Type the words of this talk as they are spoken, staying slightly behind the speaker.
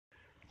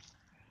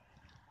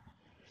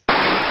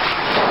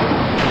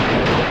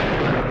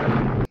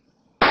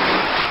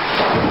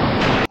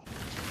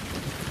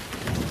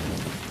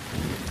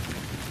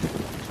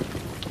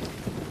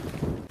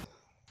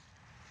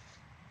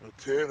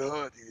can't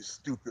hunt these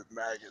stupid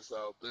maggots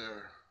out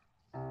there.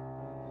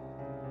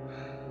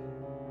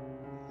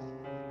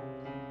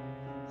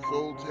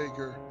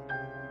 Soultaker,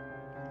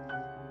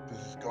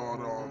 this has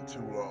gone on too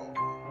long.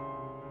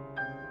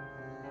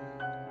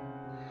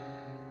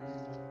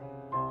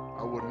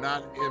 I would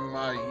not end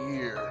my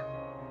year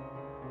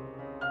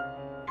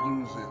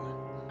losing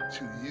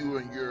to you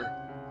and your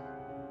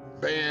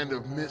band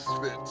of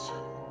misfits.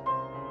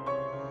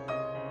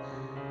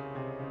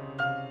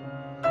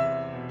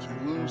 To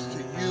lose to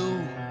you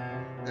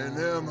and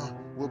them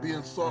will be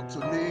insult to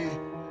me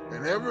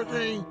and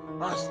everything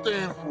I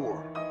stand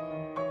for.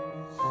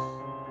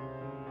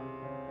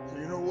 So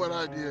you know what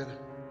I did?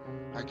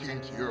 I came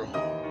to your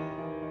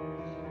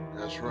home.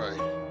 That's right.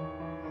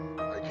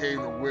 I came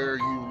to where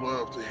you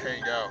love to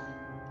hang out.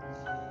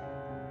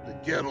 The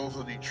ghettos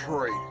of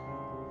Detroit.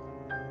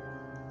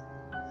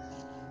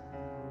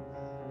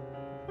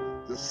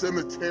 The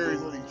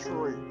cemeteries of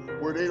Detroit,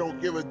 where they don't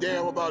give a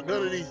damn about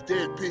none of these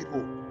dead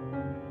people.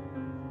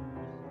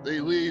 They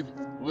leave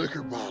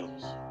liquor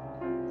bottles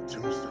and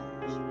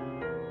tombstones.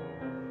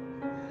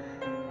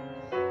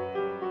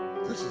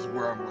 This is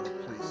where I'm going to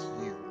place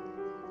you.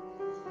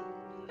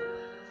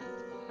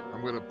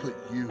 I'm going to put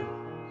you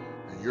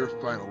in your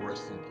final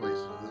resting place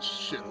in this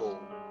shithole.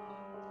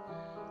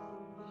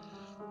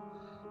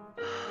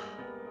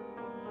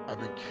 I've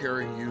been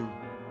carrying you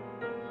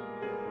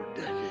for a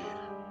decade,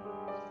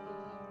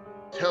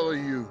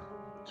 telling you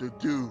to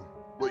do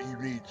what you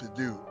need to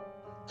do,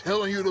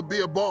 telling you to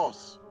be a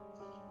boss,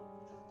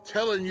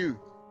 telling you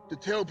to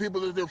tell people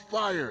that they're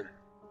fired,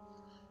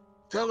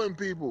 telling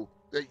people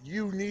that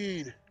you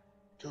need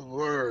to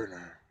learn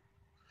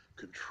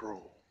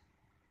control.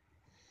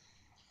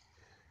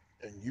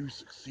 And you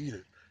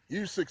succeeded.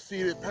 You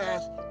succeeded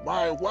past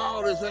my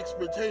wildest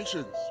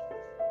expectations.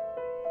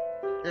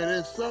 And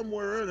then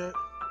somewhere in it,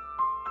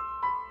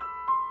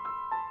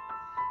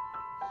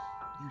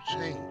 you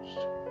changed.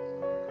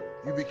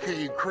 You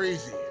became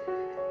crazy.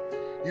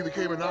 You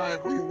became an eye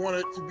who you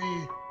wanted to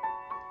be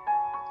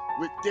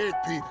with dead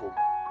people.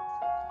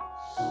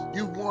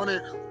 You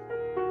wanted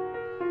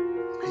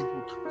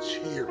people to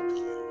cheer for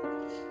you.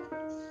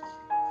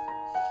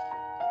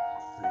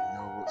 But you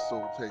know what,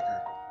 Soultaker?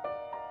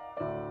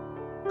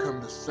 Come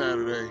this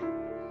Saturday,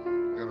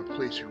 I'm gonna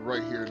place you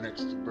right here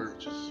next to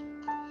Burgess,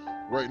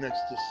 right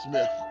next to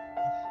Smith,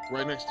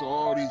 right next to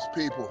all these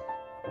people.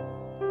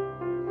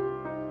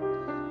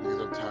 Because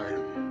I'm tired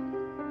of you.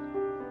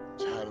 I'm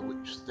tired of what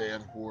you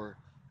stand for.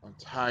 I'm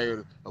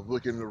tired of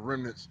looking at the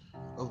remnants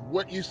of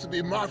what used to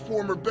be my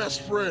former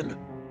best friend.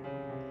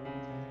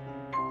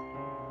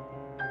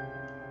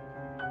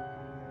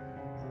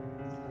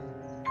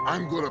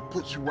 I'm gonna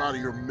put you out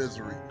of your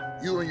misery.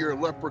 You and your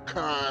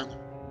leprechaun,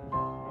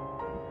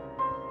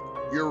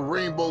 your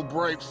rainbow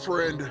bright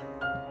friend,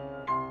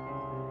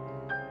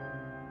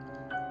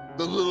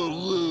 the little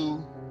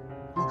Lou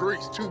who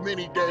drinks too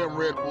many damn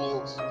Red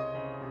Bulls.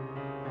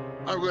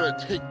 I'm gonna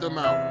take them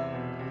out.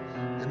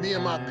 And me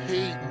and my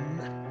paid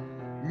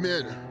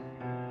men,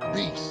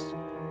 Beast,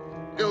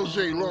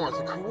 LJ Lawrence,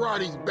 the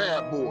karate's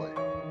bad boy.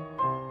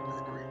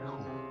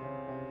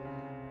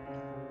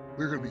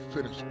 We're gonna be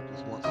finished with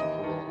this once and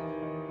for all.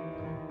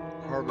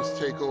 Harvest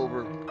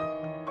takeover.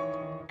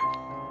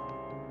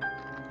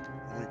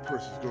 The only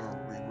person's gonna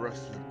be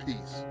rest in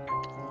peace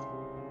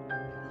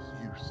is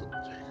you,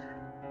 Soultaker.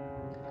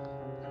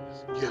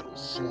 This ghetto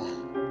slum.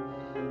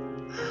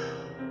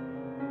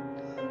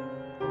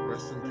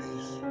 Rest in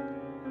peace.